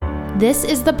This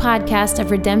is the podcast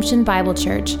of Redemption Bible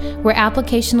Church, where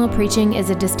applicational preaching is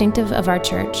a distinctive of our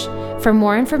church. For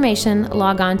more information,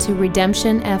 log on to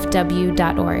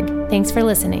redemptionfw.org. Thanks for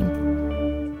listening.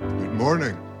 Good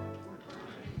morning.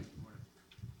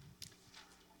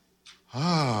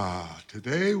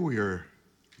 Today we are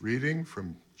reading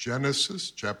from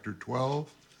Genesis chapter 12,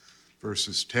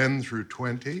 verses 10 through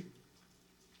 20.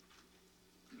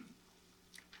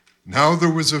 Now there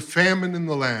was a famine in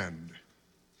the land,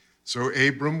 so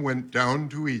Abram went down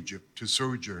to Egypt to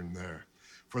sojourn there,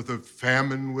 for the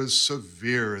famine was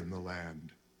severe in the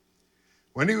land.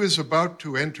 When he was about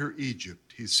to enter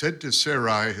Egypt, he said to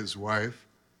Sarai, his wife,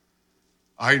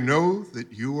 I know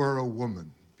that you are a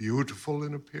woman, beautiful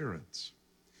in appearance.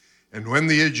 And when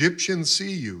the Egyptians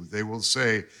see you, they will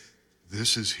say,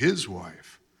 this is his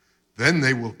wife. Then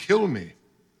they will kill me,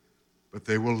 but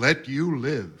they will let you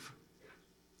live.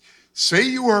 Say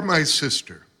you are my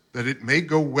sister, that it may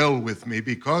go well with me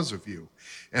because of you,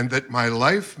 and that my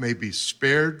life may be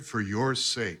spared for your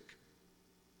sake.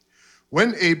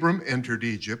 When Abram entered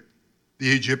Egypt,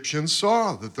 the Egyptians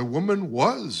saw that the woman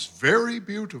was very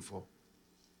beautiful.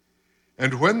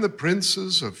 And when the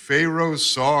princes of Pharaoh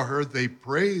saw her, they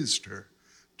praised her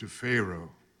to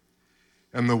Pharaoh.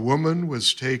 And the woman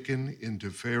was taken into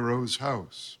Pharaoh's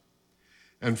house.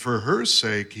 And for her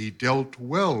sake he dealt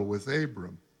well with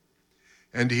Abram.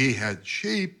 And he had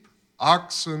sheep,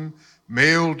 oxen,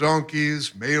 male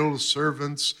donkeys, male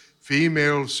servants,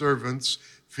 female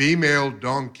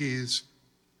donkeys,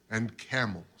 and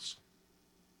camels.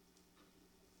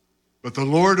 But the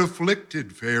Lord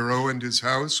afflicted Pharaoh and his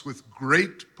house with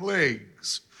great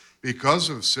plagues because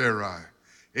of Sarai,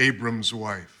 Abram's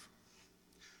wife.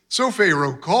 So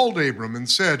Pharaoh called Abram and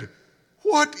said,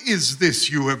 What is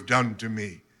this you have done to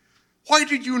me? Why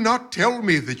did you not tell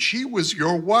me that she was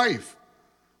your wife?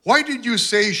 Why did you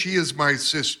say she is my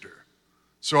sister?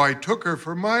 So I took her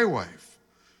for my wife.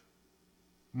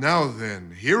 Now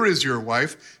then, here is your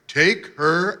wife. Take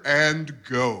her and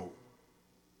go.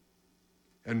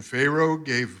 And Pharaoh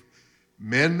gave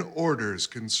men orders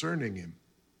concerning him,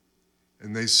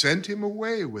 and they sent him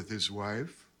away with his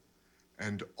wife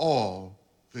and all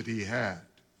that he had.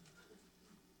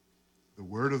 The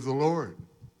word of the Lord.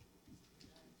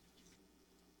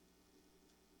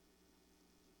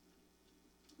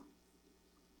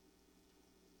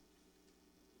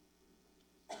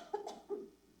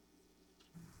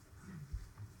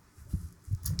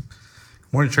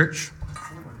 Morning, church.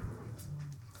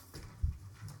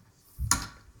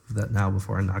 That now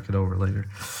before I knock it over later.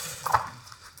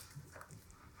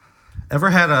 Ever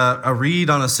had a read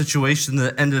on a situation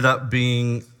that ended up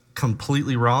being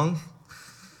completely wrong?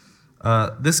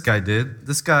 This guy did.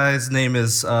 This guy's name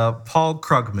is Paul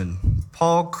Krugman.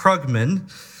 Paul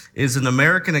Krugman is an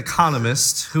American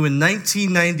economist who in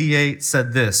 1998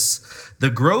 said this: the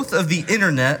growth of the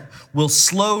internet will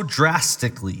slow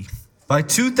drastically. By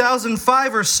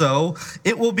 2005 or so,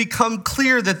 it will become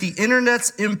clear that the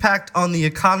internet's impact on the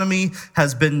economy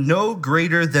has been no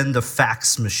greater than the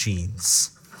fax machines.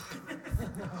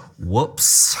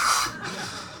 Whoops.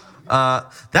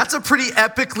 That's a pretty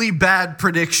epically bad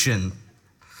prediction.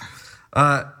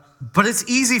 But it's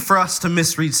easy for us to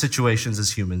misread situations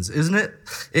as humans, isn't it?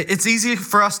 It's easy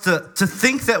for us to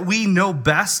think that we know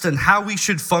best and how we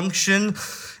should function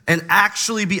and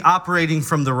actually be operating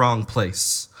from the wrong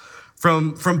place.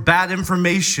 From bad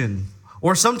information,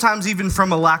 or sometimes even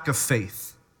from a lack of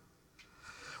faith.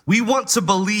 We want to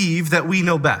believe that we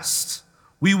know best.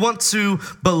 We want to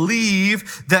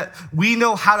believe that we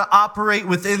know how to operate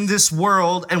within this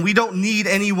world and we don't need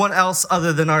anyone else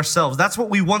other than ourselves. That's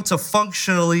what we want to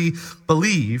functionally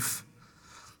believe.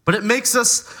 But it makes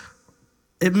us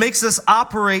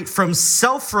operate from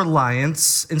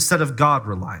self-reliance instead of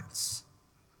God-reliance.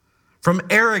 From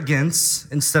arrogance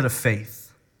instead of faith.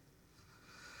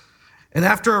 And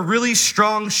after a really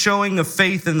strong showing of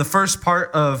faith in the first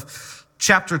part of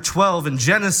chapter 12 in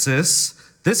Genesis,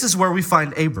 this is where we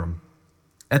find Abram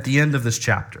at the end of this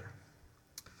chapter.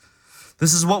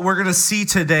 This is what we're going to see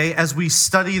today as we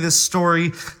study this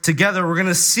story together. We're going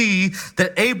to see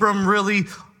that Abram really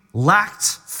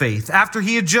lacked faith. After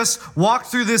he had just walked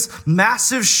through this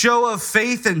massive show of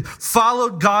faith and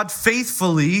followed God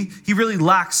faithfully, he really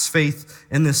lacks faith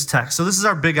in this text. So this is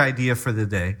our big idea for the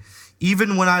day.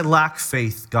 Even when I lack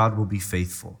faith, God will be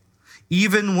faithful.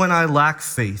 Even when I lack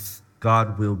faith,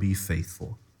 God will be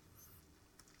faithful.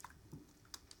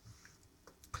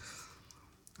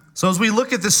 So as we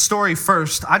look at this story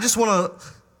first, I just want to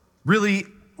really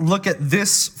look at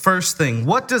this first thing.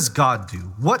 What does God do?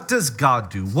 What does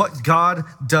God do? What God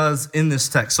does in this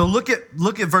text. So look at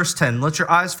verse 10. Let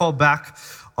your eyes fall back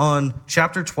on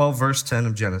chapter 12, verse 10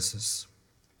 of Genesis.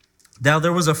 Now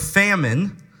there was a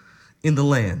famine in the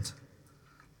land.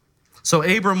 So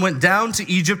Abram went down to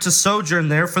Egypt to sojourn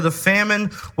there, for the famine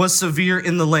was severe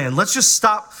in the land. Let's just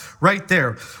stop right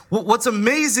there. What's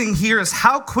amazing here is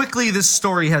how quickly this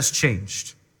story has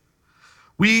changed.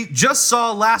 We just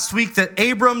saw last week that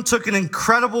Abram took an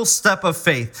incredible step of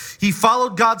faith. He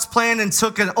followed God's plan and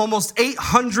took an almost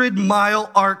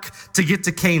 800-mile arc to get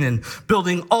to Canaan,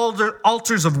 building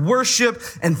altars of worship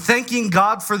and thanking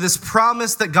God for this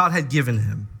promise that God had given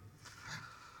him.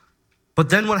 But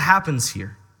then what happens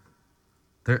here?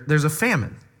 There's a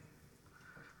famine.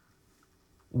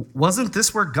 Wasn't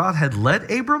this where God had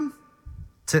led Abram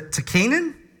to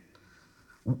Canaan?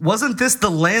 Wasn't this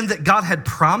the land that God had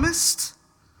promised?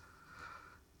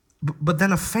 But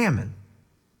then a famine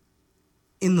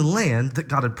in the land that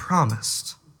God had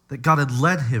promised, that God had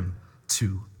led him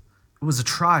to. It was a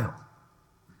trial.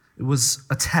 It was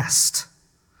a test.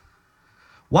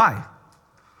 Why?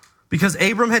 Because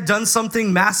Abram had done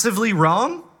something massively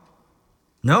wrong?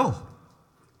 No.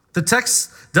 The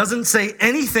text doesn't say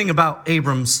anything about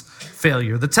Abram's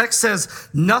failure. The text says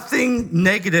nothing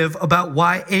negative about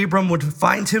why Abram would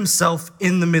find himself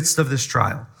in the midst of this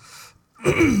trial.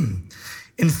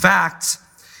 In fact,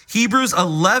 Hebrews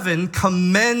 11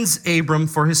 commends Abram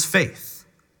for his faith.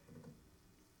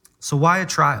 So why a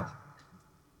trial?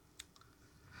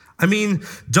 I mean,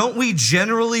 don't we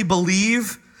generally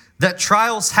believe that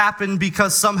trials happen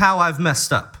because somehow I've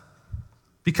messed up?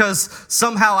 Because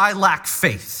somehow I lack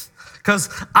faith? Because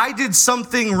I did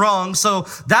something wrong, so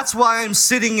that's why I'm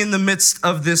sitting in the midst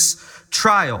of this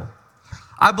trial.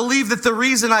 I believe that the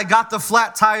reason I got the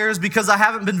flat tire is because I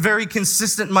haven't been very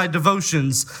consistent in my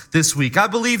devotions this week. I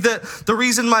believe that the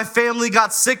reason my family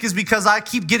got sick is because I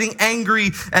keep getting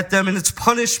angry at them and it's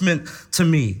punishment to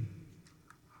me.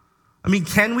 I mean,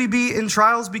 can we be in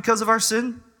trials because of our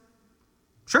sin?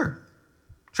 Sure.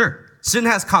 Sin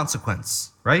has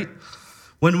consequence, right?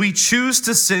 When we choose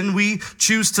to sin, we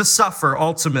choose to suffer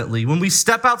ultimately. When we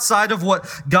step outside of what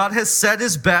God has said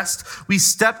is best, we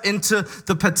step into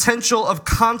the potential of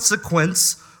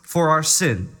consequence for our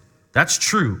sin. That's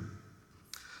true.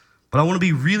 But I want to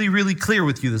be really, really clear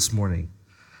with you this morning.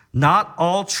 Not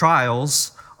all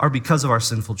trials are because of our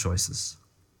sinful choices.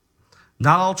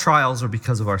 Not all trials are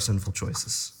because of our sinful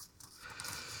choices.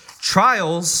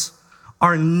 Trials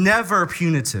are never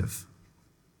punitive.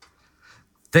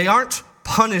 They aren't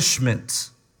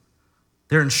punishment.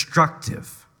 They're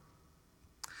instructive.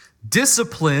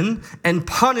 Discipline and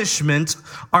punishment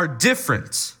are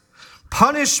different.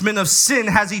 Punishment of sin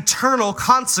has eternal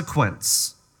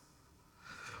consequence.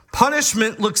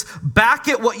 Punishment looks back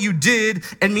at what you did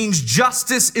and means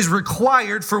justice is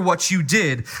required for what you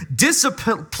did.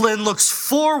 Discipline looks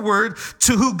forward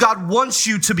to who God wants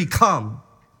you to become.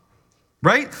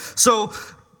 Right? So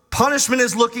punishment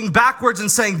is looking backwards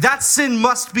and saying that sin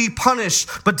must be punished.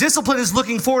 But discipline is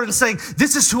looking forward and saying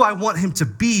this is who I want him to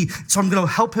be. So I'm going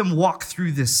to help him walk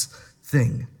through this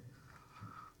thing.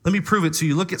 Let me prove it to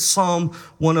you. Look at Psalm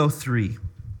 103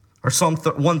 or Psalm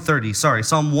 130.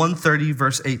 Psalm 130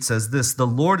 verse 8 says this: the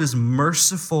Lord is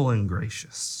merciful and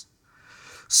gracious,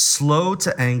 slow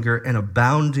to anger and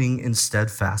abounding in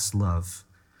steadfast love.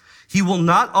 He will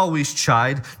not always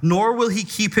chide, nor will he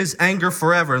keep his anger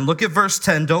forever. And look at verse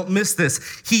 10. Don't miss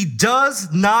this. He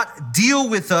does not deal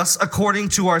with us according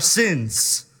to our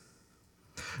sins,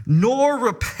 nor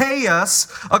repay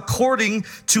us according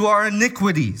to our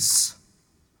iniquities.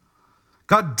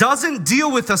 God doesn't deal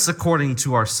with us according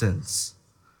to our sins,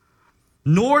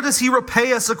 nor does he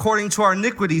repay us according to our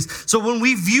iniquities. So when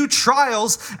we view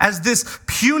trials as this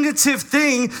punitive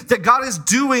thing that God is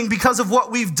doing because of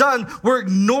what we've done, we're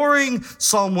ignoring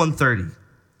Psalm 130.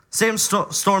 Sam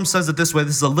Storm says it this way.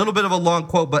 This is a little bit of a long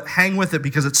quote, but hang with it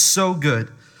because it's so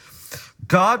good.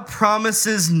 God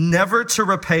promises never to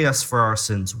repay us for our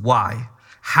sins. Why?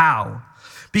 How?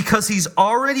 Because he's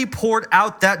already poured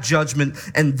out that judgment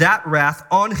and that wrath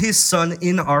on his son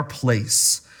in our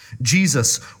place.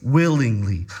 Jesus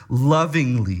willingly,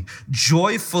 lovingly,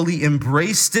 joyfully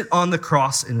embraced it on the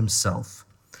cross in himself.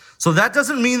 So that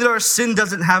doesn't mean that our sin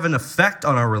doesn't have an effect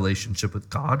on our relationship with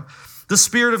God. The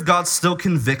Spirit of God still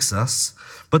convicts us,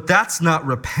 but that's not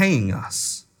repaying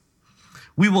us.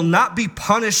 We will not be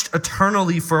punished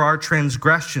eternally for our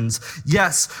transgressions.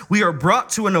 Yes, we are brought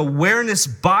to an awareness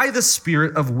by the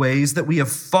Spirit of ways that we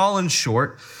have fallen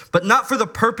short, but not for the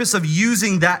purpose of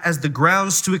using that as the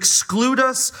grounds to exclude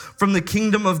us from the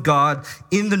kingdom of God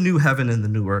in the new heaven and the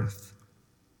new earth.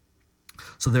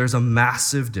 So there's a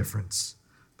massive difference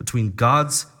between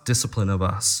God's discipline of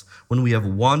us when we have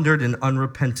wandered in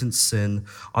unrepentant sin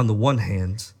on the one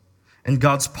hand, and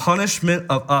God's punishment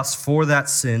of us for that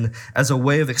sin as a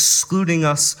way of excluding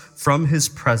us from his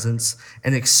presence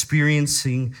and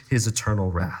experiencing his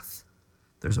eternal wrath.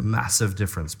 There's a massive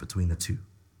difference between the two.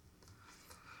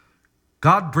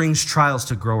 God brings trials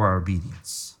to grow our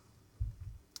obedience.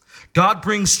 God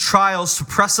brings trials to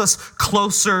press us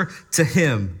closer to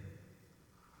him.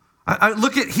 I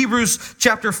look at Hebrews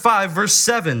chapter 5, verse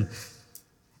 7.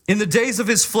 In the days of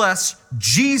his flesh,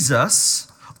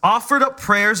 Jesus offered up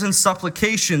prayers and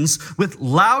supplications with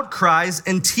loud cries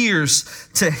and tears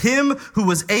to him who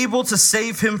was able to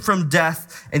save him from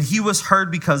death, and he was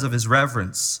heard because of his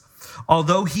reverence.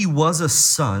 Although he was a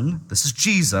son, this is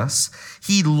Jesus,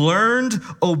 he learned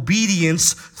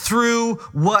obedience through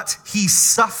what he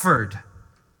suffered.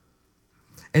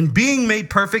 And being made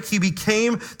perfect, he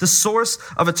became the source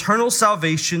of eternal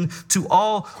salvation to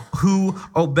all who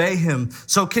obey him.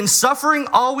 So can suffering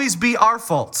always be our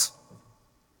fault?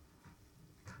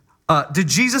 Did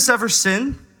Jesus ever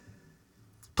sin?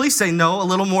 Please say no a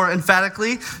little more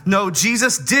emphatically. No,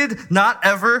 Jesus did not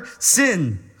ever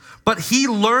sin. But he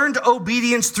learned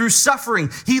obedience through suffering.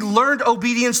 He learned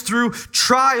obedience through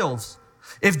trials.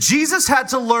 If Jesus had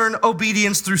to learn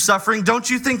obedience through suffering, don't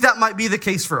you think that might be the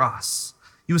case for us?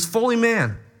 He was fully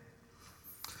man.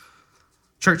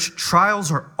 Church,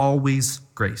 trials are always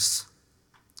grace.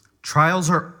 Trials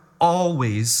are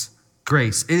always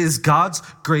grace. It is God's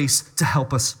grace to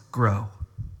help us grow.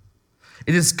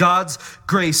 It is God's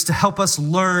grace to help us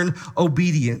learn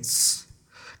obedience.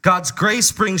 God's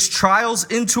grace brings trials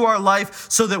into our life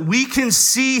so that we can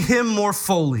see him more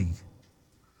fully.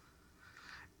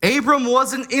 Abram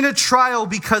wasn't in a trial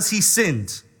because he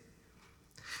sinned.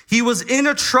 He was in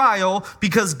a trial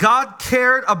because God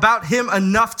cared about him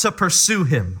enough to pursue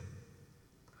him,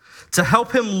 to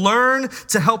help him learn,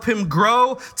 to help him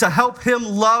grow, to help him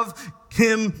love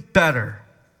him better.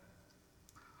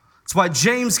 That's why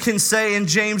James can say in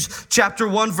James chapter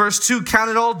 1, verse 2, count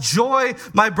it all joy,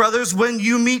 my brothers, when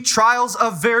you meet trials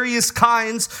of various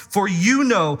kinds, for you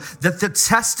know that the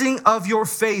testing of your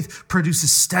faith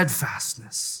produces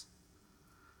steadfastness.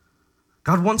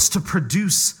 God wants to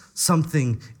produce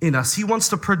something in us. He wants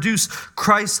to produce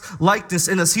Christ likeness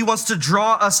in us. He wants to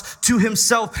draw us to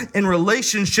himself in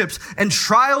relationships, and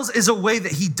trials is a way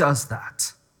that he does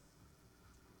that.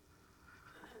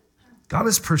 God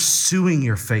is pursuing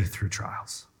your faith through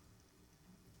trials.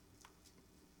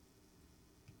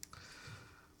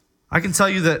 I can tell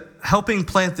you that helping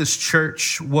plant this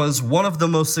church was one of the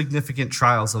most significant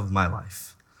trials of my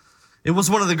life. It was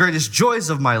one of the greatest joys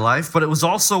of my life, but it was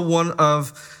also one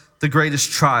of the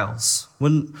greatest trials.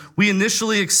 When we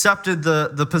initially accepted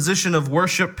the position of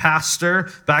worship pastor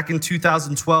back in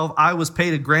 2012, I was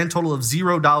paid a grand total of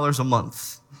 $0 a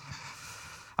month.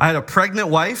 I had a pregnant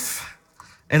wife,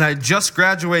 and I just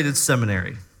graduated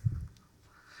seminary.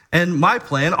 And my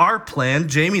plan, our plan,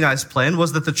 Jamie and I's plan,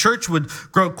 was that the church would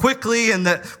grow quickly and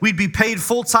that we'd be paid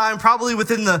full-time. Probably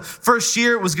within the first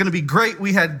year, it was going to be great.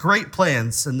 We had great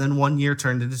plans. And then 1 year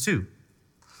turned into 2.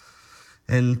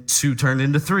 And 2 turned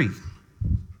into 3.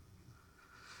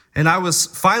 And I was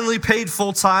finally paid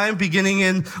full-time beginning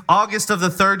in August of the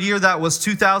 3rd year. That was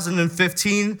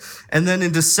 2015. And then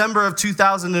in December of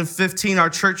 2015, our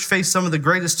church faced some of the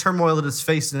greatest turmoil it has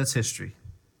faced in its history.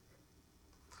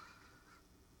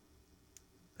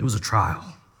 It was a trial.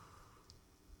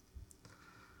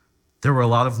 There were a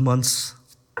lot of months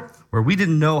where we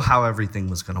didn't know how everything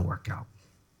was going to work out.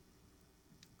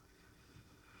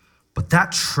 But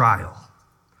that trial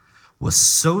was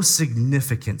so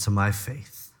significant to my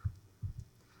faith,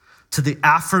 to the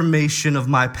affirmation of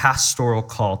my pastoral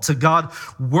call, to God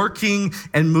working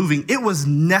and moving. It was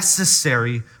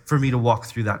necessary for me to walk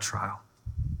through that trial.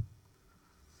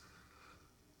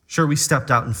 Sure, we stepped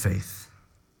out in faith.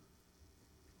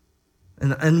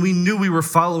 And we knew we were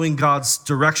following God's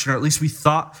direction, or at least we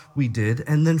thought we did.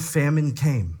 And then famine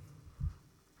came.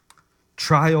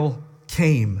 Trial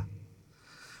came.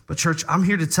 But church, I'm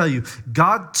here to tell you,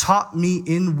 God taught me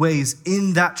in ways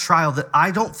in that trial that I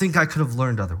don't think I could have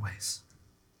learned other ways.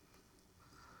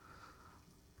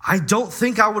 I don't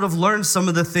think I would have learned some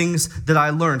of the things that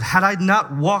I learned had I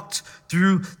not walked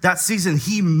through that season.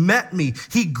 He met me.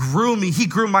 He grew me. He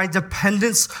grew my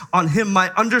dependence on him, my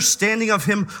understanding of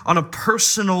him on a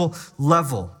personal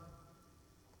level.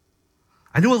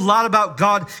 I knew a lot about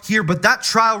God here, but that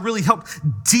trial really helped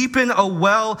deepen a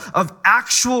well of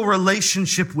actual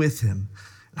relationship with him.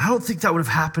 And I don't think that would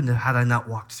have happened had I not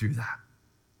walked through that.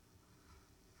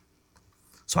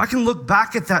 So I can look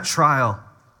back at that trial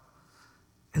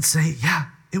and say, yeah,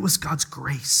 it was God's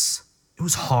grace. It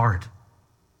was hard.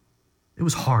 It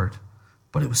was hard,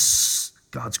 but it was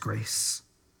God's grace.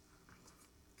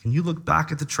 Can you look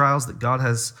back at the trials that God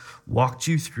has walked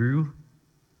you through?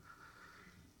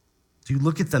 Do you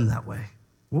look at them that way?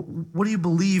 What do you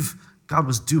believe God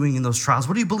was doing in those trials?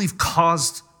 What do you believe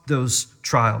caused those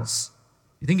trials?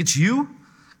 You think it's you?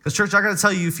 Because church, I got to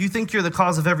tell you, if you think you're the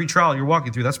cause of every trial you're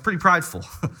walking through, that's pretty prideful.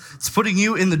 It's putting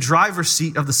you in the driver's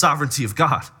seat of the sovereignty of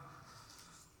God.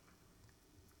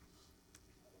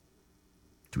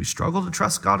 Do we struggle to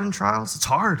trust God in trials? It's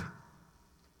hard.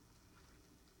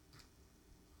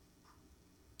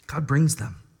 God brings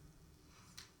them.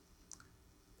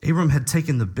 Abram had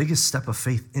taken the biggest step of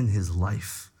faith in his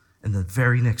life, and the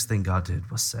very next thing God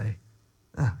did was say,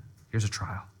 here's a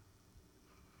trial.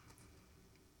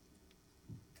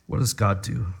 What does God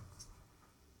do?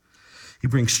 He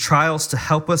brings trials to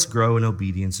help us grow in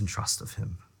obedience and trust of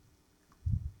him.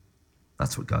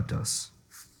 That's what God does.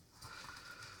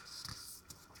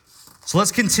 So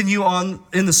let's continue on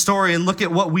in the story and look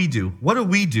at what we do. What do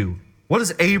we do? What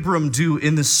does Abram do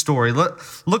in this story?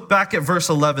 Look back at verse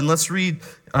 11. Let's read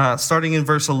starting in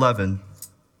verse 11.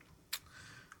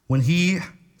 When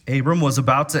Abram was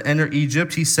about to enter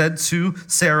Egypt, he said to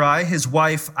Sarai, his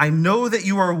wife, I know that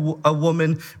you are a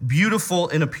woman beautiful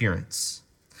in appearance.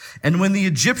 And when the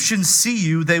Egyptians see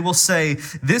you, they will say,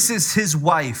 this is his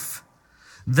wife.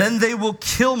 Then they will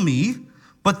kill me,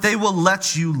 but they will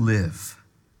let you live.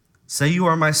 Say you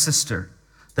are my sister,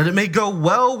 that it may go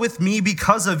well with me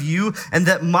because of you, and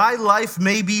that my life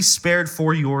may be spared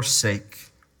for your sake.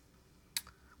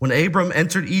 When Abram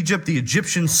entered Egypt, the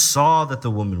Egyptians saw that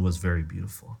the woman was very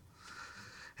beautiful.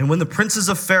 And when the princes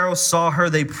of Pharaoh saw her,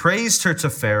 they praised her to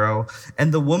Pharaoh,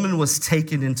 and the woman was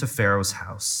taken into Pharaoh's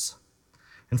house.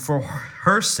 And for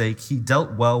her sake, he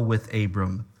dealt well with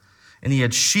Abram. And he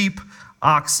had sheep,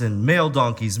 oxen, male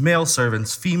donkeys, male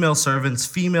servants,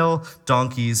 female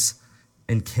donkeys,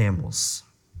 and camels.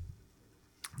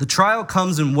 The trial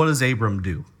comes, and what does Abram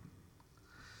do?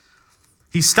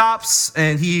 He stops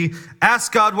and he asks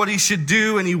God what he should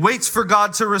do, and he waits for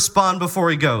God to respond before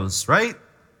he goes, right?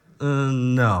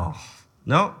 No.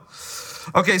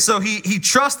 Okay, so he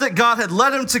trusts that God had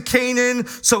led him to Canaan,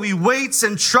 so he waits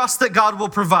and trusts that God will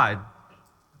provide.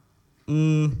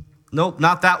 Nope,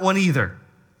 not that one either.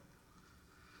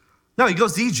 No, he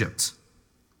goes to Egypt.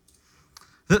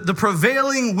 The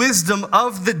prevailing wisdom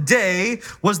of the day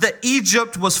was that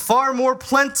Egypt was far more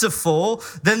plentiful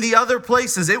than the other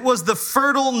places. It was the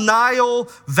fertile Nile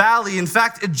Valley. In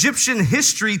fact, Egyptian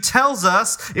history tells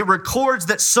us, it records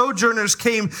that sojourners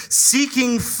came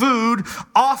seeking food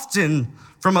often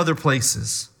from other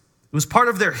places. It was part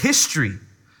of their history.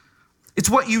 It's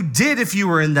what you did if you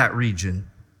were in that region.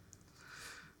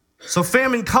 So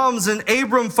famine comes, and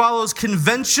Abram follows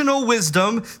conventional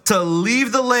wisdom to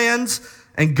leave the land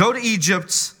and go to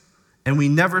Egypt, and we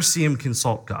never see him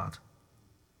consult God.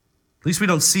 At least we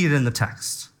don't see it in the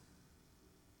text.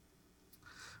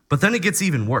 But then it gets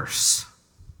even worse.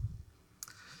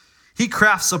 He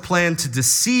crafts a plan to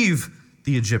deceive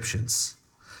the Egyptians.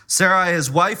 Sarai,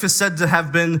 his wife, is said to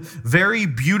have been very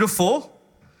beautiful.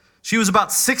 She was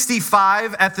about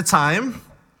 65 at the time.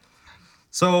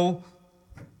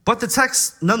 But the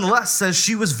text nonetheless says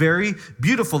she was very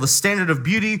beautiful. The standard of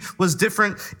beauty was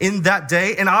different in that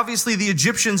day. And obviously the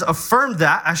Egyptians affirmed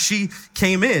that as she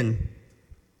came in.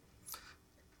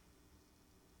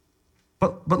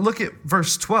 But look at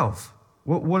verse 12.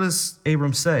 What does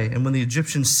Abram say? And when the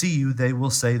Egyptians see you, they will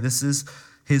say, this is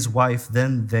his wife.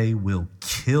 Then they will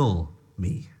kill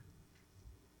me.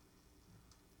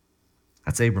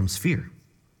 That's Abram's fear.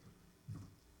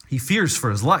 He fears for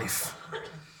his life.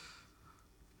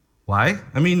 Why?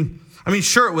 I mean,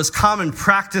 sure, it was common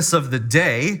practice of the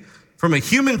day. From a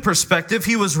human perspective,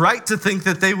 he was right to think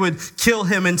that they would kill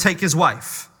him and take his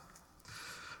wife.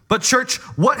 But church,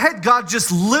 what had God just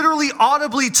literally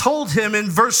audibly told him in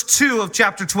verse 2 of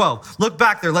chapter 12? Look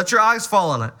back there, let your eyes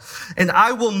fall on it. And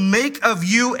I will make of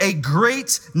you a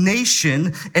great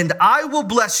nation, and I will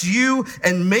bless you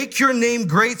and make your name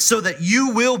great so that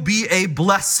you will be a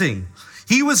blessing.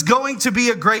 He was going to be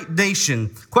a great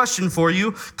nation. Question for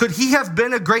you, could he have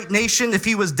been a great nation if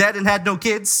he was dead and had no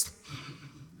kids?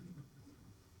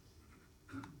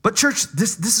 But church,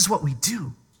 this is what we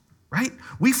do, right?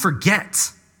 We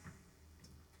forget.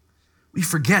 We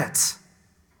forget.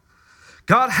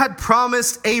 God had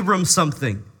promised Abram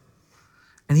something,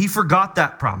 and he forgot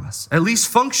that promise. At least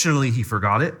functionally, he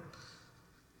forgot it.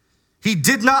 He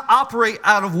did not operate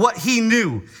out of what he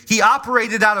knew. He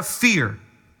operated out of fear.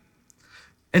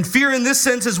 And fear in this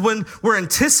sense is when we're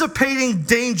anticipating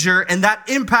danger, and that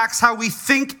impacts how we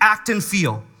think, act, and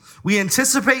feel. We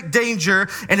anticipate danger,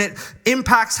 and it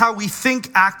impacts how we think,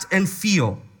 act, and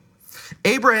feel.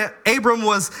 Abram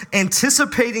was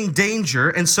anticipating danger,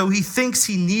 and so he thinks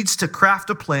he needs to craft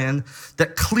a plan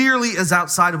that clearly is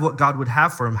outside of what God would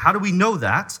have for him. How do we know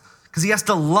that? Because he has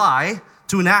to lie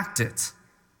to enact it.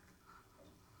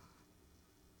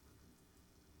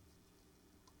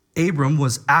 Abram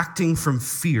was acting from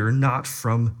fear, not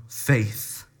from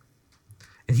faith.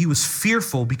 And he was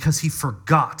fearful because he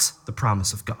forgot the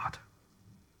promise of God.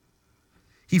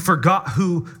 He forgot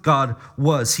who God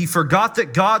was. He forgot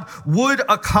that God would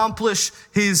accomplish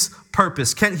his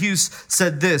purpose. Kent Hughes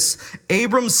said this: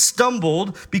 Abram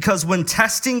stumbled because when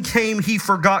testing came, he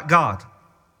forgot God.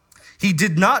 He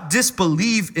did not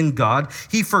disbelieve in God.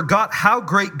 He forgot how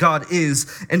great God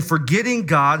is. And forgetting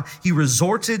God, he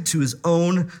resorted to his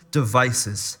own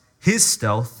devices, his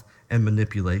stealth and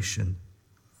manipulation.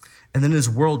 And then his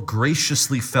world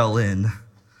graciously fell in.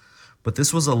 But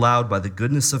this was allowed by the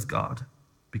goodness of God,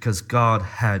 because God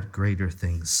had greater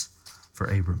things for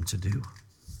Abram to do.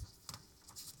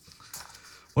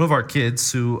 One of our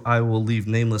kids, who I will leave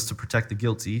nameless to protect the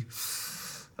guilty,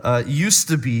 used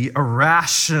to be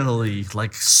irrationally,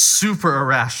 like super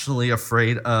irrationally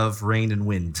afraid of rain and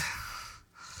wind.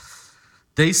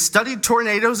 They studied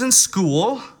tornadoes in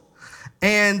school,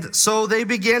 and so they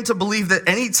began to believe that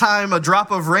anytime a drop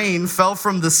of rain fell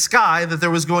from the sky, that there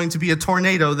was going to be a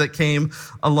tornado that came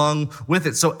along with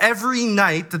it. So every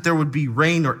night that there would be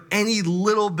rain or any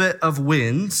little bit of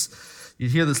wind,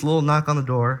 you'd hear this little knock on the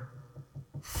door,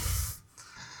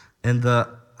 and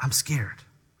I'm scared.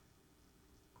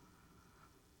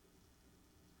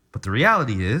 But the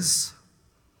reality is,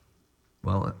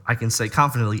 well, I can say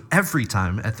confidently every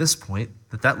time at this point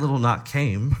that little knock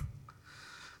came,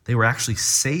 they were actually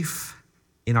safe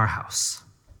in our house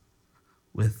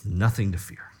with nothing to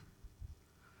fear.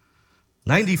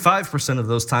 95% of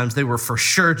those times, they were for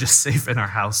sure just safe in our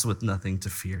house with nothing to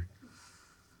fear.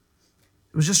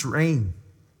 It was just rain,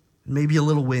 maybe a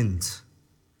little wind.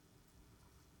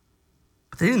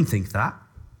 But they didn't think that.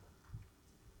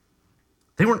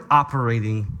 They weren't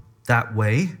operating that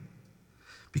way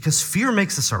because fear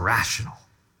makes us irrational.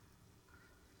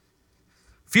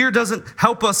 Fear doesn't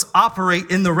help us operate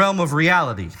in the realm of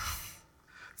reality.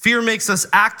 Fear makes us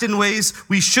act in ways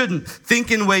we shouldn't,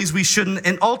 think in ways we shouldn't,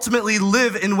 and ultimately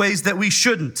live in ways that we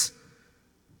shouldn't.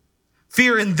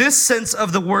 Fear, in this sense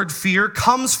of the word fear,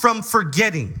 comes from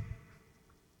forgetting.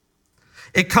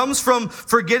 It comes from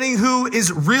forgetting who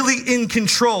is really in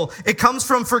control. It comes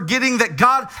from forgetting that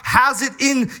God has it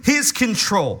in his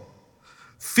control.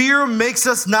 Fear makes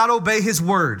us not obey his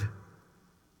word.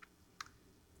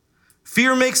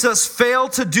 Fear makes us fail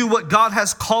to do what God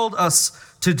has called us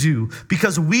to do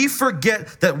because we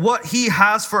forget that what he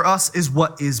has for us is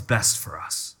what is best for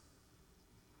us.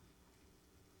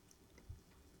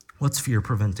 What's fear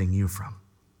preventing you from?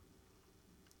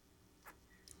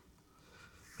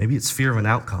 Maybe it's fear of an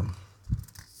outcome.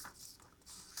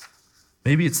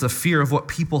 Maybe it's the fear of what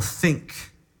people think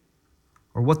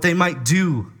or what they might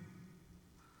do.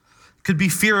 It could be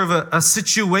fear of a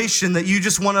situation that you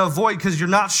just want to avoid because you're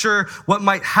not sure what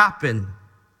might happen.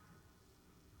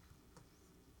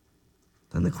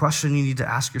 Then the question you need to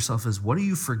ask yourself is, what are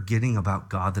you forgetting about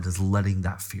God that is letting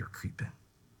that fear creep in?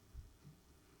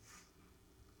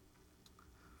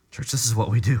 Church, this is what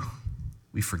we do.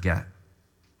 We forget.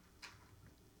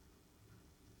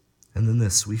 And then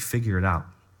we figure it out.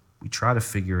 We try to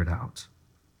figure it out.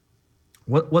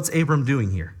 What's Abram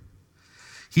doing here?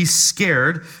 He's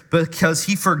scared because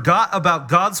he forgot about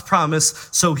God's promise,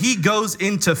 so he goes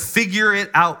into figure it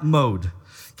out mode.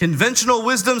 Conventional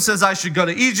wisdom says I should go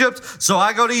to Egypt, so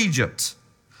I go to Egypt.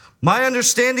 My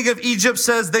understanding of Egypt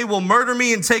says they will murder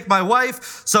me and take my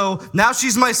wife, so now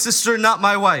she's my sister, not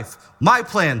my wife. My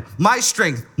plan, my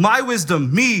strength, my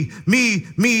wisdom, me.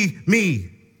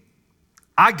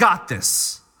 I got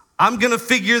this. I'm going to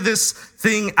figure this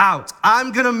thing out.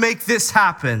 I'm going to make this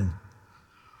happen.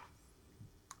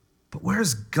 But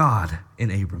where's God in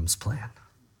Abram's plan?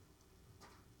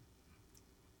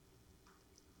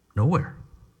 Nowhere.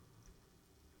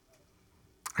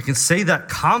 I can say that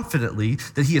confidently,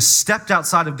 that he has stepped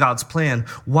outside of God's plan.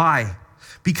 Why?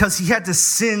 Because he had to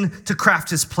sin to craft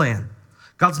his plan.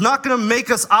 God's not going to make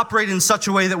us operate in such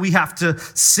a way that we have to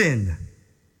sin.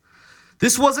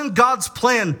 This wasn't God's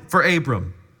plan for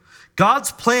Abram.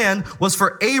 God's plan was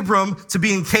for Abram to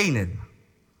be in Canaan.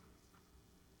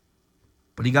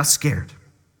 But he got scared.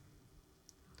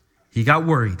 He got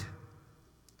worried.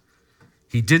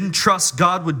 He didn't trust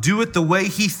God would do it the way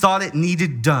he thought it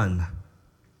needed done.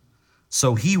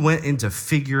 So he went into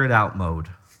figure it out mode.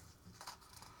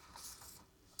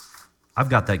 I've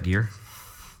got that gear.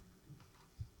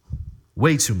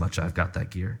 Way too much I've got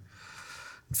that gear.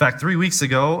 In fact, 3 weeks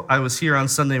ago, I was here on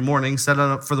Sunday morning, set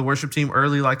up for the worship team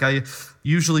early like I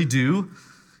usually do.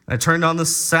 I turned on the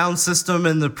sound system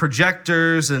and the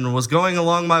projectors and was going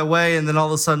along my way, and then all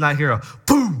of a sudden I hear a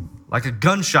boom, like a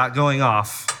gunshot going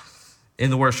off in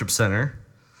the worship center.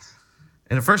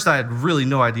 And at first I had really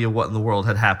no idea what in the world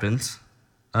had happened.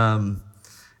 And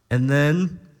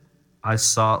then I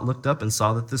looked up and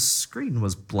saw that the screen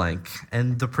was blank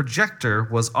and the projector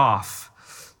was off.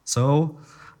 So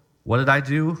what did I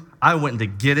do? I went into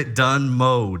get it done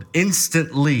mode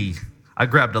instantly. I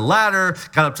grabbed a ladder,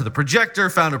 got up to the projector,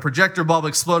 found a projector bulb,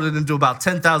 exploded into about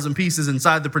 10,000 pieces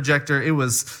inside the projector. It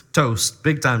was toast,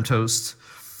 big time toast.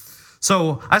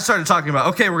 So I started talking about,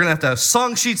 okay, we're going to have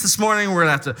song sheets this morning.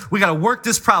 We got to work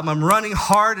this problem. I'm running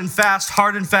hard and fast,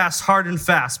 hard and fast, hard and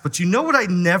fast. But you know what I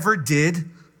never did?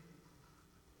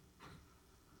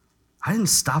 I didn't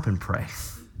stop and pray.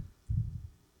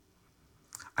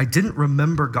 I didn't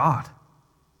remember God.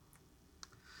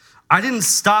 I didn't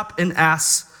stop and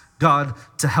ask God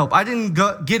to help. I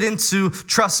didn't get into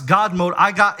trust God mode.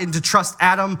 I got into trust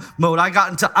Adam mode. I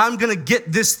got into, I'm going to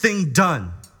get this thing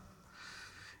done.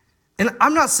 And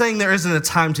I'm not saying there isn't a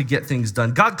time to get things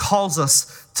done. God calls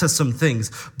us to some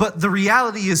things. But the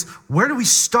reality is, where do we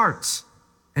start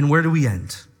and where do we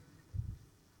end?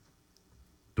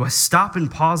 Do I stop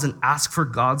and pause and ask for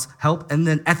God's help and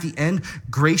then at the end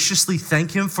graciously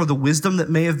thank him for the wisdom that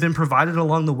may have been provided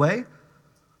along the way?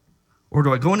 Or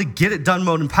do I go into get it done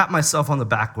mode and pat myself on the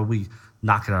back when we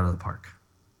knock it out of the park?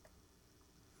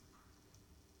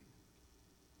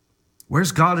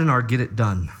 Where's God in our get it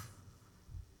done?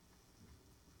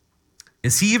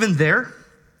 Is he even there?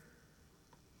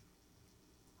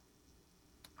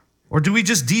 Or do we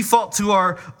just default to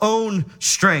our own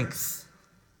strength?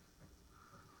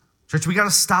 Church, we got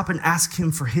to stop and ask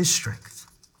him for his strength.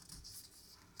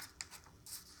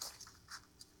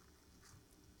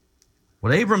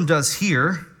 What Abram does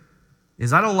here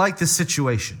is, I don't like this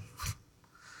situation.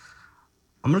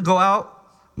 I'm going to go out.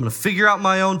 I'm going to figure out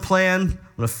my own plan. I'm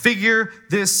going to figure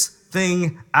this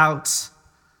thing out.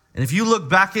 And if you look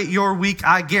back at your week,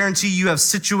 I guarantee you have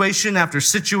situation after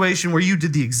situation where you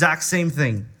did the exact same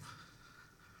thing.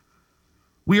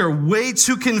 We are way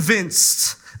too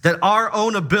convinced that our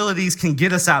own abilities can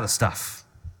get us out of stuff.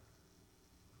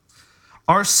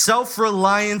 Our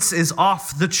self-reliance is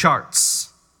off the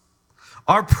charts.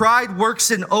 Our pride works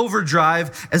in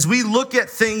overdrive as we look at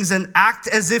things and act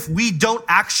as if we don't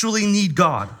actually need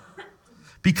God.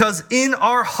 Because in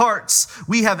our hearts,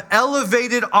 we have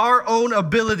elevated our own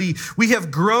ability. We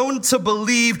have grown to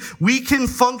believe we can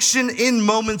function in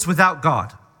moments without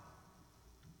God.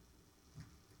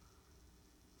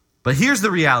 But here's the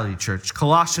reality, church.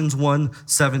 Colossians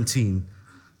 1:17.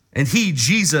 And he,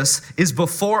 Jesus, is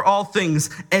before all things,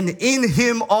 and in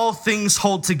him all things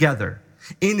hold together.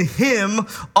 In him,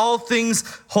 all things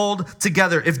hold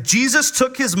together. If Jesus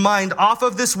took his mind off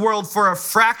of this world for a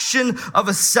fraction of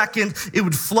a second, it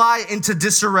would fly into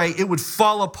disarray. It would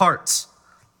fall apart.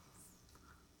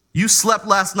 You slept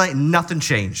last night and nothing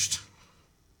changed.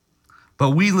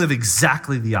 But we live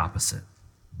exactly the opposite.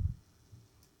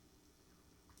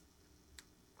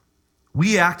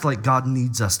 We act like God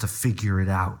needs us to figure it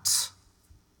out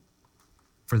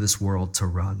for this world to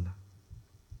run.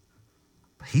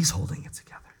 But he's holding it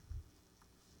together.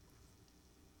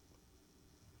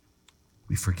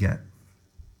 We forget.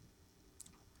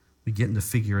 We get into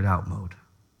figure it out mode.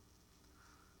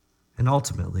 And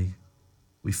ultimately,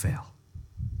 we fail.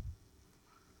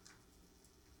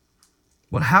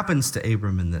 What happens to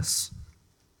Abram in this?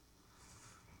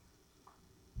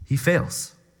 He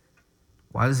fails.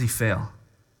 Why does he fail?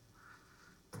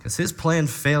 Because his plan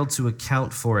failed to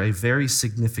account for a very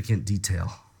significant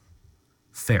detail: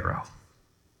 Pharaoh.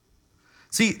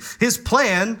 See, his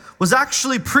plan was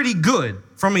actually pretty good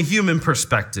from a human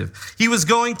perspective. He was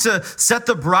going to set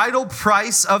the bridal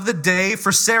price of the day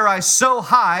for Sarai so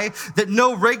high that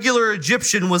no regular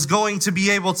Egyptian was going to be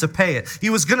able to pay it. He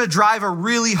was going to drive a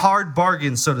really hard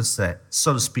bargain, so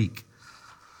to speak.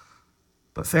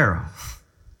 But Pharaoh,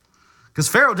 because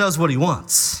Pharaoh does what he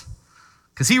wants,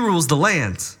 because he rules the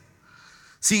land.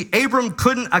 See, Abram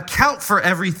couldn't account for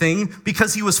everything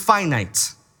because he was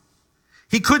finite.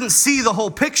 He couldn't see the whole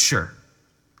picture.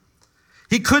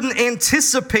 He couldn't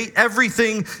anticipate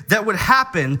everything that would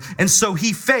happen, and so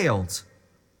he failed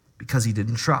because he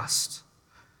didn't trust,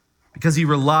 because he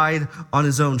relied on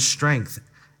his own strength,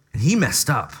 and he messed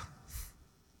up.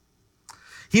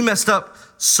 He messed up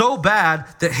so bad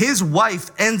that his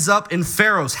wife ends up in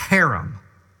Pharaoh's harem.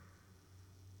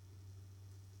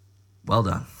 Well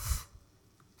done.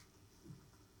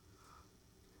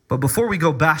 But before we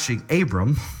go bashing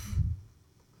Abram,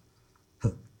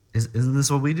 Isn't this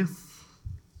what we do?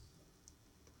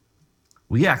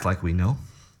 We act like we know.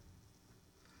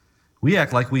 We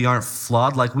act like we aren't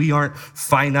flawed, like we aren't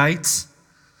finite.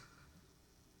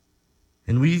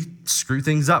 And we screw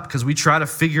things up because we try to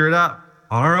figure it out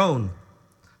on our own.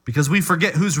 Because we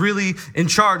forget who's really in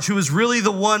charge, who is really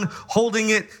the one holding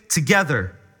it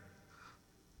together.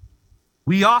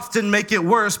 We often make it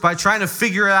worse by trying to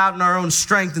figure it out in our own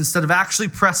strength instead of actually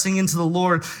pressing into the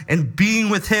Lord and being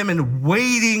with him and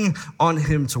waiting on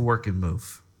him to work and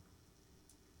move.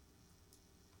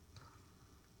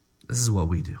 This is what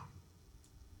we do.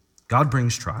 God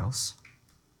brings trials.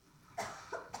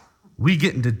 We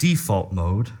get into default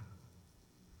mode.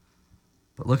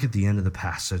 But look at the end of the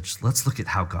passage. Let's look at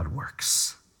how God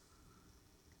works.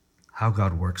 How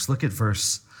God works. Look at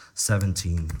verse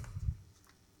 17.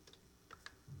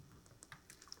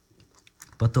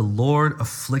 But the Lord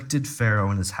afflicted Pharaoh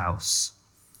and his house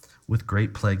with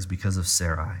great plagues because of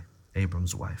Sarai,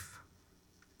 Abram's wife.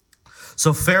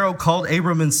 So Pharaoh called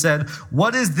Abram and said,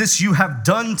 "What is this you have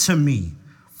done to me?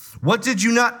 What did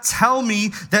you not tell me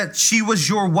that she was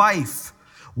your wife?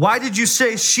 Why did you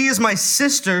say she is my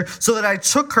sister so that I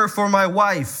took her for my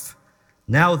wife?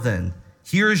 Now then,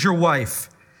 here is your wife.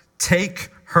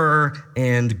 Take her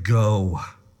and go."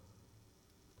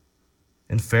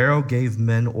 And Pharaoh gave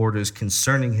men orders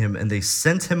concerning him, and they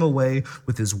sent him away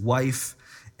with his wife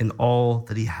and all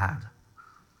that he had.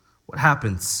 What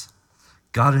happens?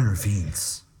 God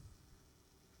intervenes.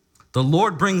 The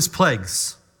Lord brings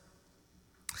plagues.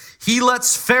 He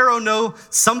lets Pharaoh know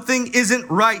something isn't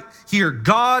right here.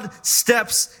 God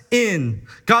steps in.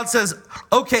 God says,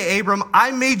 "Okay, Abram,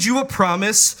 I made you a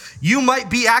promise. You might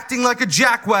be acting like a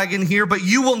jackwagon here, but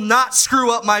you will not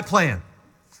screw up my plan.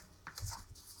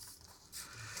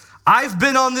 I've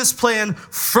been on this plan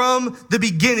from the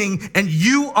beginning, and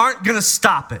you aren't going to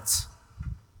stop it."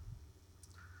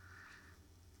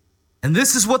 And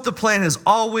this is what the plan has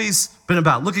always been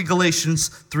about. Look at Galatians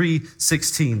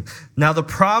 3:16. Now the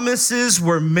promises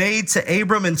were made to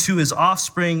Abram and to his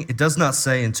offspring. It does not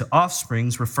say into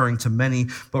offsprings, referring to many,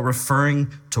 but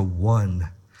referring to one,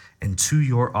 and to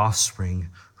your offspring,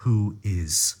 who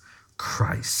is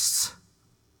Christ.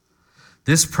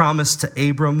 This promise to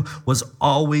Abram was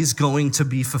always going to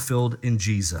be fulfilled in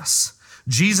Jesus.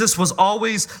 Jesus was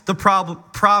always the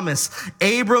promise.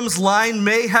 Abram's line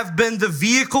may have been the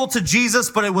vehicle to Jesus,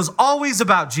 but it was always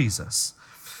about Jesus.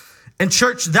 And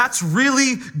church, that's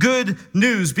really good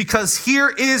news, because here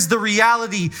is the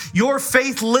reality. Your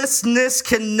faithlessness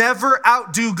can never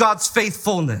outdo God's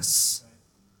faithfulness.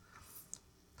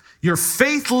 Your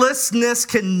faithlessness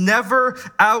can never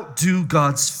outdo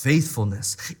God's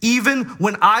faithfulness. Even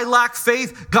when I lack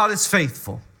faith, God is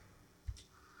faithful.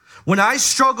 When I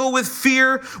struggle with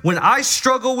fear, when I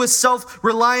struggle with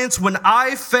self-reliance, when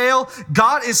I fail,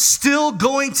 God is still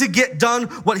going to get done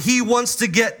what he wants to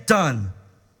get done.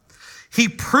 He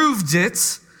proved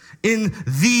it in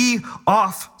the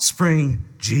offspring,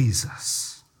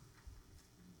 Jesus.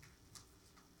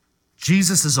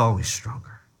 Jesus is always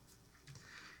stronger.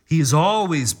 He is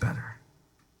always better.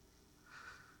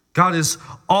 God is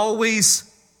always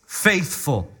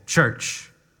faithful, church.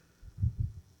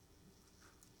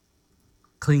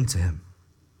 Cling to him.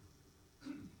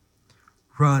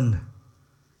 Run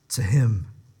to him.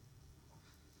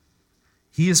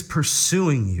 He is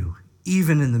pursuing you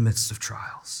even in the midst of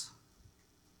trials.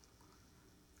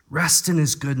 Rest in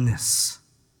his goodness.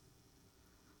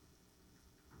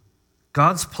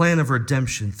 God's plan of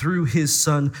redemption through his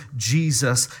son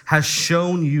Jesus has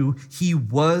shown you he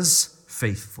was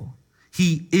faithful.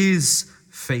 He is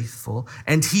faithful,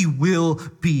 and he will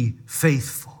be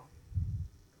faithful.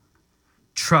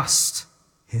 Trust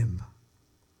him.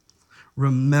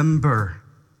 Remember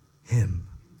him.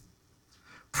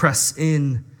 Press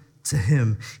in to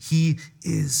him. He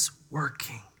is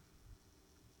working.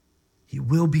 He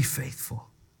will be faithful.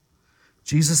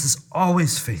 Jesus is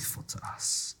always faithful to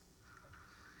us,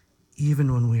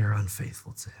 even when we are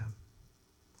unfaithful to him.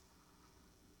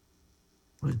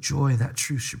 What a joy that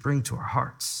truth should bring to our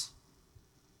hearts.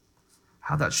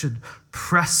 How that should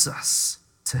press us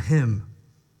to him.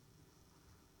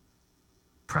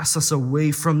 Press us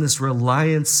away from this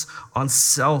reliance on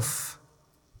self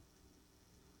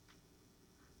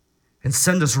and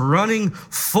send us running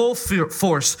full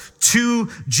force to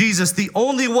Jesus, the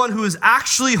only one who is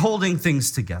actually holding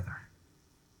things together.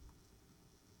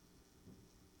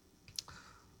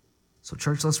 So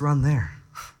church, let's run there.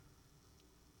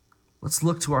 Let's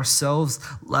look to ourselves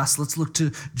less. Let's look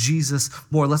to Jesus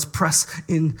more. Let's press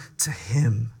into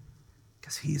him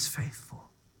because he is faithful,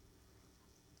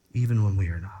 even when we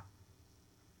are not.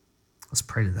 Let's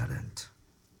pray to that end.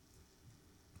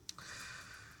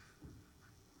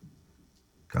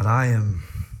 God, I am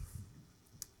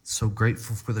so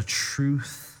grateful for the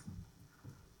truth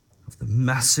of the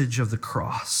message of the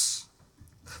cross,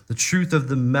 the truth of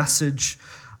the message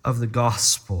of the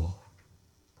gospel,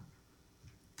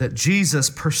 that Jesus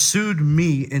pursued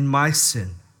me in my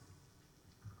sin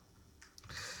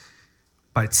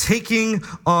by taking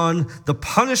on the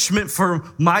punishment for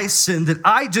my sin that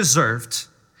I deserved.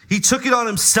 He took it on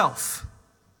himself,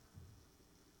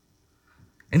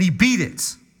 and he beat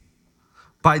it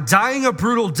by dying a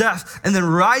brutal death and then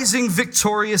rising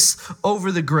victorious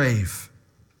over the grave.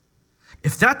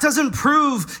 If that doesn't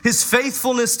prove his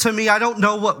faithfulness to me, I don't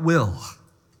know what will.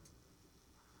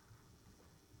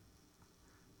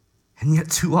 And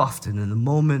yet too often, in the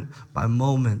moment by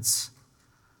moments,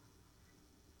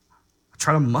 I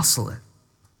try to muscle it.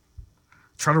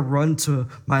 I try to run to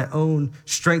my own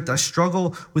strength. I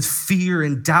struggle with fear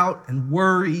and doubt and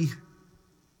worry.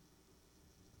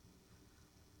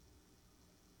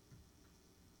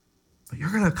 But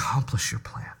you're going to accomplish your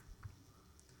plan.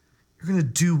 You're going to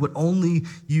do what only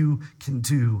you can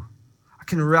do. I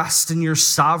can rest in your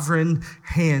sovereign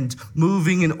hand,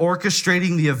 moving and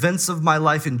orchestrating the events of my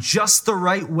life in just the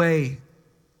right way.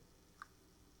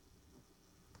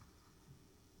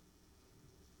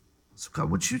 So God,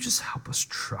 would you just help us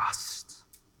trust?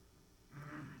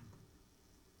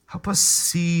 Help us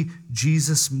see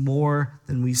Jesus more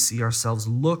than we see ourselves.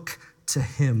 Look to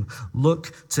him,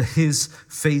 look to his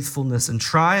faithfulness, and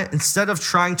instead of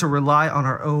trying to rely on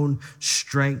our own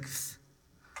strength,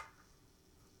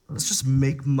 let's just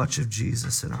make much of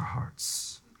Jesus in our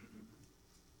hearts.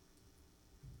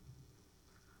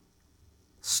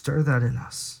 Stir that in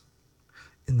us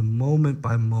in the moment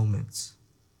by moment.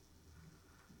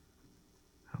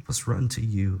 Help us run to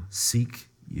you, seek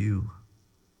your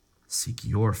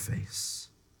face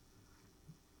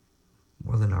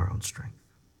more than our own strength.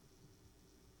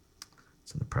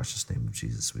 It's in the precious name of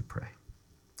Jesus we pray.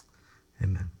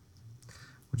 Amen.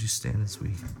 Would you stand as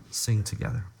we sing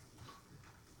together?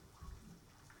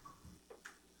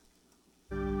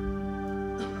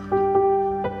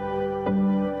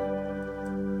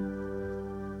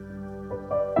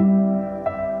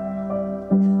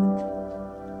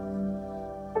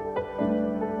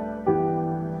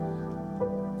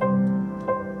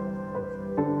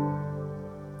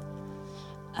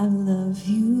 I love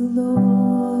you,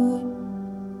 Lord.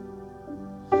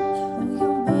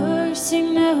 Your mercy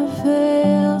never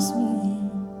fails me.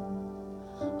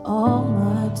 All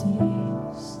my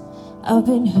days I've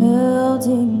been held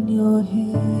in your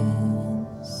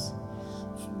hands.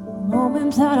 From the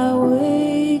moment that I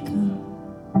wake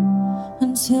up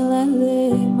until I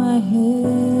lay my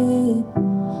head,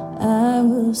 I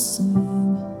will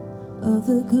sing of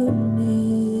the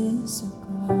goodness of God.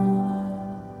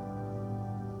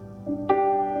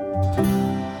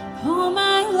 All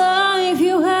my life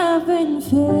you have been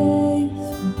faithful.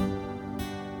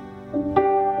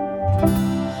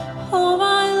 All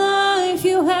my life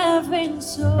you have been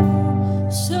so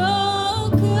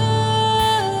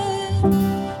good.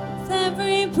 With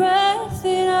every breath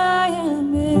that I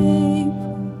am able,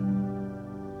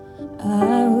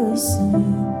 I will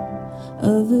sing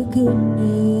of the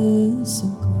goodness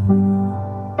of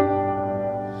God. I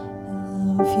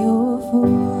love your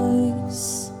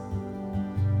voice.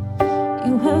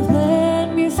 You have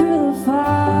led me through the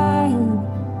fire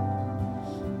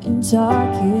in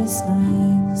darkest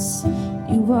nights.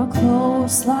 You are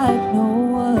close like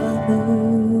no other.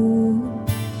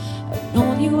 I've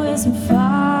known you as a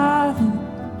father.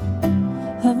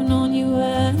 I've known you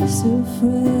as a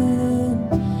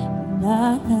friend. And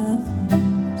I have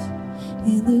lived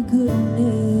in the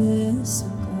goodness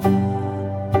of God.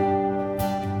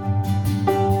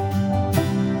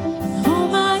 All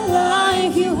my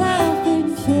life you have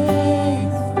been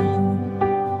faithful.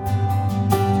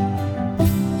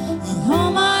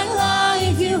 All my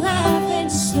life you have been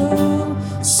so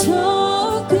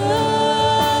good.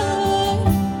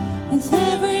 With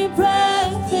every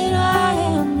breath that I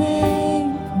am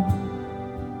able,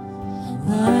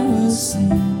 I will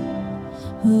sing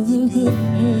of the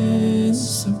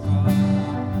goodness of God.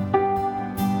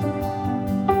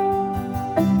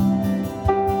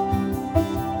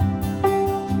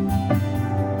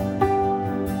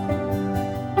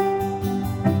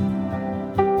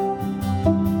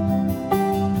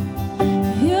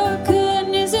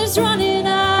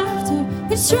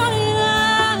 It's running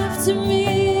after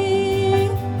me.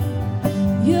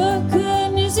 Your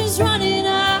goodness is running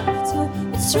after.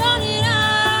 It's running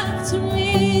after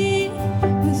me.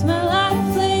 With my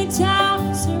life laid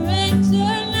down,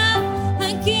 surrender now.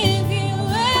 I give you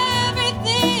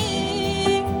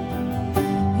everything.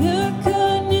 Your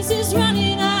goodness is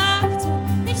running after.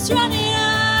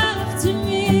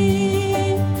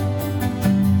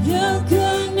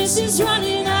 goodness is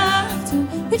running after,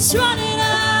 it's running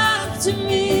after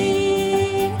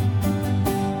me.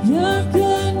 Your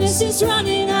goodness is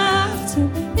running after,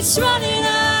 it's running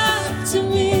after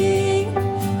me.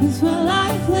 With my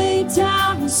life laid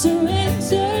down, I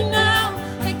surrender now.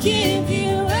 I give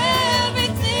you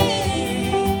everything.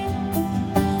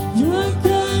 Your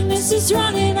goodness is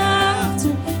running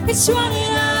after, it's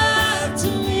running after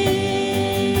me.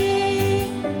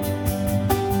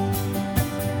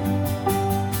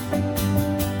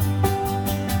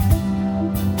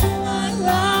 All my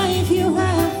life you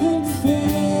have been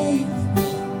faithful.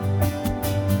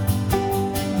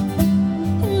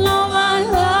 And all my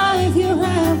life you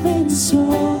have been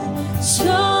so,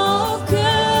 so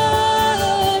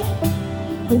good.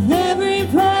 With every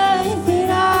breath that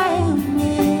I am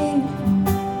made,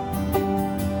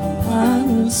 I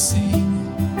will sing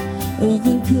of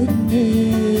the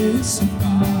goodness of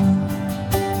God.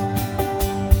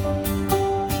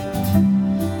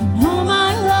 And all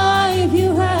my life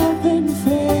you have been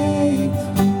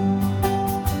faithful.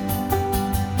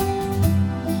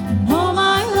 And all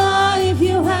my life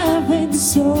you have been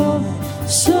so,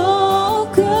 so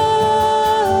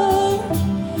good.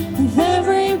 With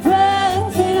every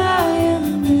breath that I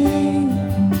am made,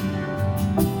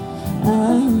 I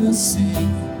will sing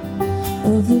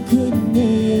of the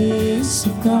goodness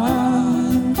of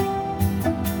God.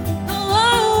 Oh,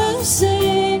 I will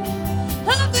sing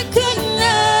of the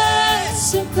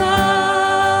goodness of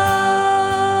God.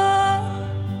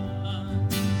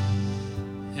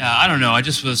 Yeah, I don't know. I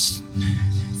just was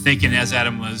thinking as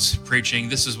Adam was preaching,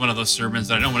 this is one of those sermons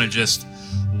that I don't want to just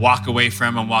walk away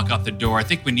from and walk out the door. I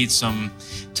think we need some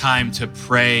time to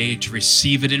pray, to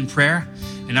receive it in prayer.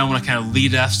 And I want to kind of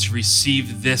lead us to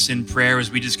receive this in prayer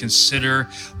as we just consider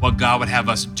what God would have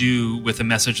us do with a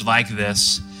message like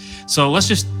this. So let's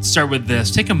just start with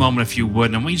this. Take a moment, if you would,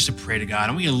 and I want you just to pray to God.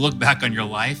 I want you to look back on your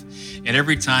life and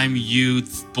every time you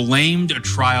blamed a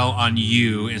trial on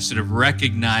you instead of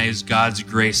recognize God's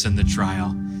grace in the trial.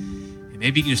 And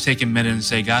maybe you can just take a minute and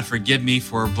say, God, forgive me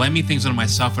for blaming things on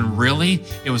myself when really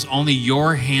it was only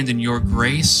your hand and your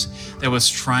grace that was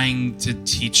trying to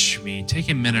teach me. Take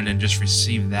a minute and just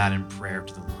receive that in prayer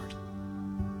to the Lord.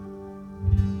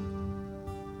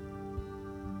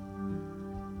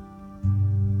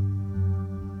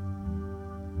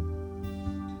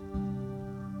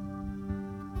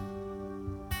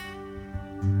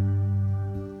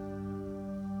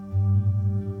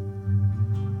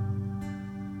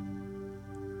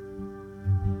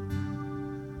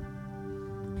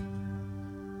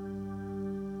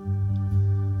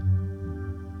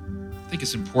 I think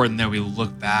it's important that we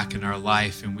look back in our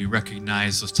life and we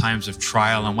recognize those times of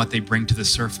trial and what they bring to the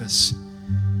surface.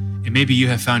 And maybe you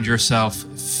have found yourself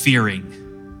fearing,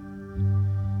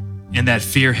 and that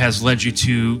fear has led you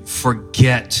to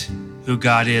forget who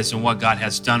God is and what God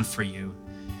has done for you,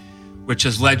 which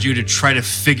has led you to try to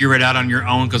figure it out on your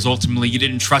own because ultimately you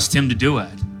didn't trust Him to do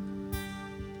it.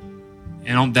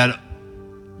 And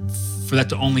for that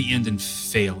to only end in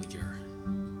failure.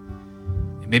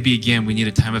 Maybe again, we need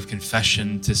a time of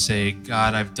confession to say,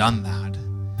 God, I've done that.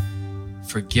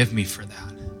 Forgive me for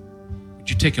that. Would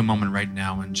you take a moment right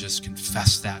now and just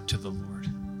confess that to the Lord?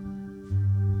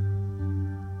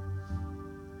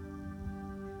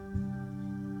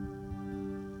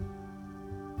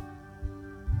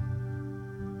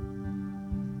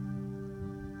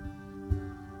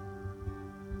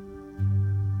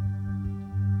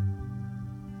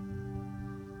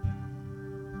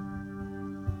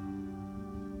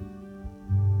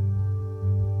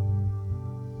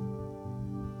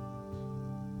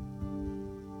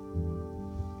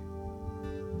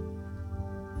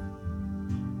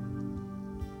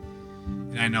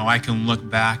 I know I can look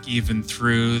back even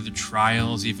through the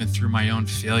trials, even through my own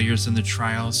failures in the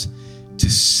trials,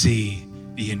 to see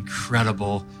the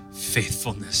incredible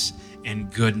faithfulness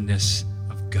and goodness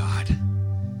of God.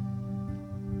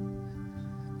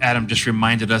 Adam just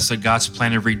reminded us that God's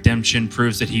plan of redemption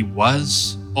proves that He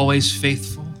was always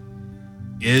faithful,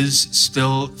 is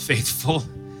still faithful,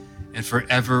 and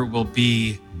forever will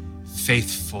be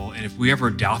faithful. And if we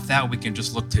ever doubt that, we can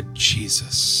just look to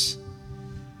Jesus.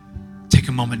 Take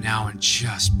a moment now and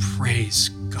just praise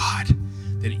God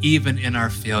that even in our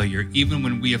failure, even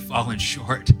when we have fallen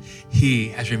short, He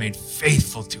has remained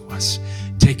faithful to us.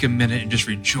 Take a minute and just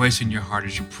rejoice in your heart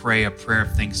as you pray a prayer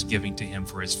of thanksgiving to Him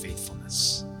for His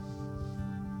faithfulness.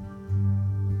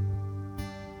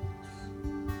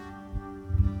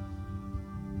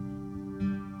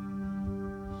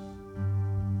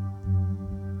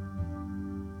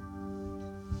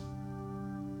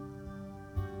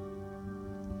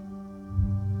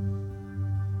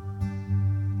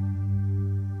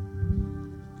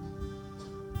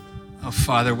 Oh,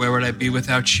 Father, where would I be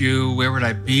without you? Where would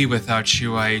I be without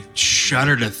you? I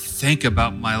shudder to think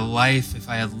about my life if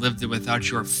I had lived it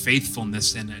without your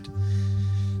faithfulness in it.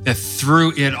 That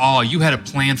through it all, you had a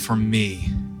plan for me.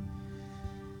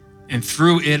 And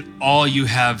through it all, you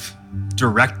have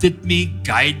directed me,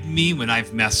 guided me when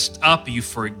I've messed up. You've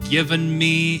forgiven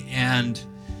me, and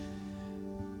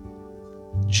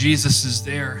Jesus is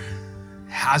there,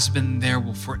 has been there,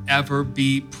 will forever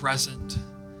be present.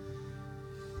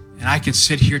 And I can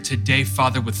sit here today,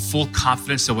 Father, with full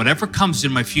confidence that whatever comes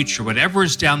in my future, whatever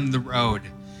is down the road,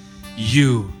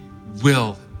 you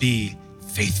will be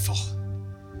faithful.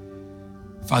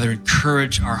 Father,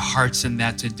 encourage our hearts in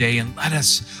that today, and let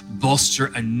us bolster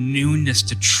a newness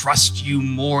to trust you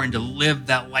more and to live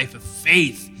that life of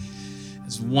faith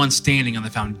as one standing on the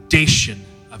foundation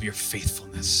of your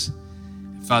faithfulness.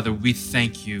 Father, we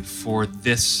thank you for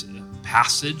this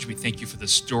passage. We thank you for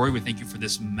this story. We thank you for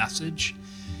this message.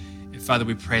 And Father,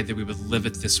 we pray that we would live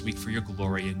it this week for your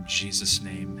glory in Jesus'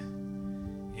 name.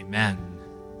 Amen.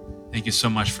 Thank you so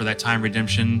much for that time,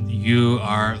 Redemption. You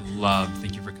are loved.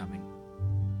 Thank you.